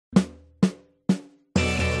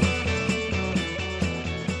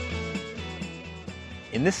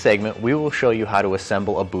In this segment, we will show you how to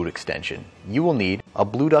assemble a boot extension. You will need a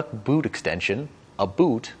BlueDuct boot extension, a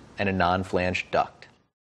boot, and a non-flanged duct.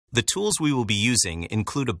 The tools we will be using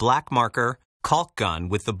include a black marker, caulk gun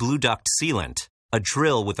with the BlueDuct Sealant, a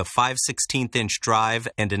drill with a 5/16" drive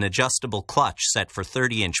and an adjustable clutch set for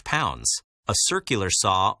 30" pounds, a circular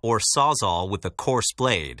saw or Sawzall with a coarse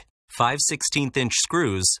blade, 5/16"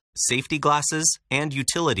 screws, safety glasses, and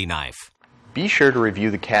utility knife. Be sure to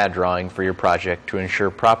review the CAD drawing for your project to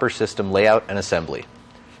ensure proper system layout and assembly.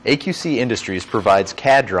 AQC Industries provides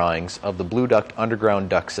CAD drawings of the BlueDuct underground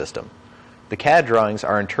duct system. The CAD drawings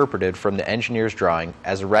are interpreted from the engineer's drawing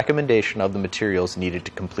as a recommendation of the materials needed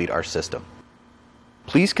to complete our system.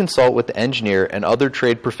 Please consult with the engineer and other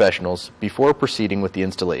trade professionals before proceeding with the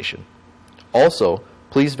installation. Also,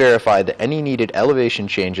 please verify that any needed elevation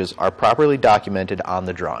changes are properly documented on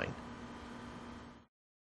the drawing.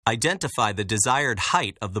 Identify the desired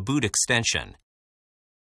height of the boot extension.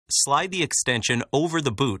 Slide the extension over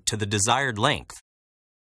the boot to the desired length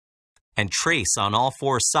and trace on all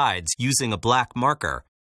 4 sides using a black marker.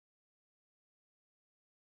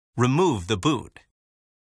 Remove the boot.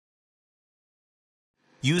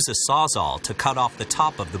 Use a Sawzall to cut off the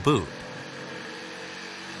top of the boot.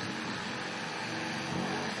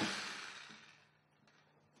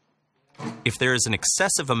 If there is an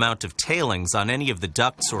excessive amount of tailings on any of the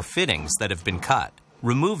ducts or fittings that have been cut,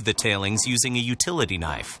 remove the tailings using a utility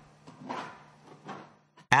knife.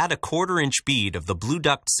 Add a 1/4" bead of the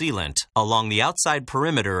BlueDuct Sealant along the outside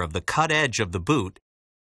perimeter of the cut edge of the boot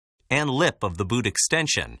and lip of the boot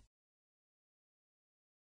extension.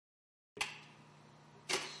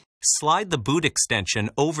 Slide the boot extension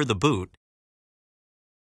over the boot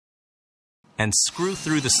and screw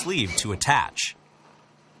through the sleeve to attach.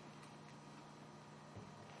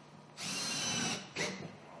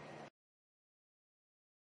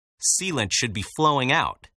 Sealant should be flowing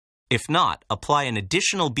out. If not, apply an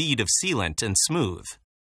additional bead of sealant and smooth.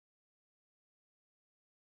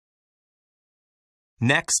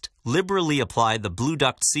 Next, liberally apply the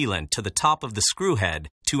BlueDuct Sealant to the top of the screw head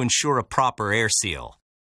to ensure a proper air seal.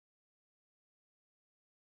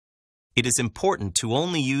 It is important to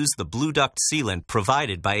only use the BlueDuct Sealant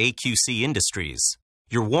provided by AQC Industries.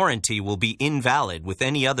 Your warranty will be invalid with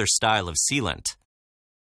any other style of sealant.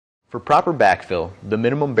 For proper backfill, the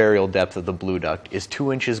minimum burial depth of the BlueDuct is 2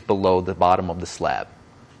 inches below the bottom of the slab.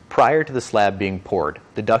 Prior to the slab being poured,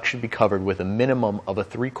 the duct should be covered with a minimum of a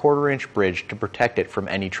 3/4 inch bridge to protect it from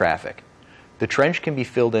any traffic. The trench can be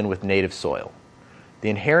filled in with native soil. The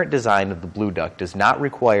inherent design of the BlueDuct does not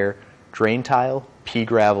require drain tile, pea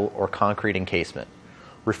gravel, or concrete encasement.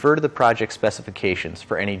 Refer to the project specifications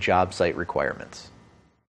for any job site requirements.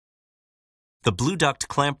 The BlueDuct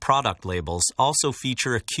clamp product labels also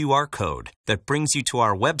feature a QR code that brings you to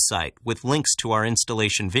our website with links to our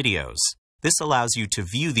installation videos. This allows you to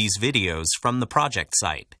view these videos from the project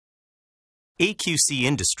site. AQC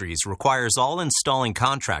Industries requires all installing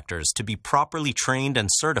contractors to be properly trained and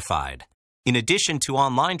certified. In addition to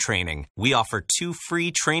online training, we offer 2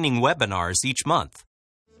 free training webinars each month.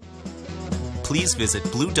 Please visit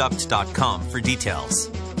BlueDuct.com for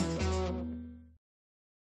details.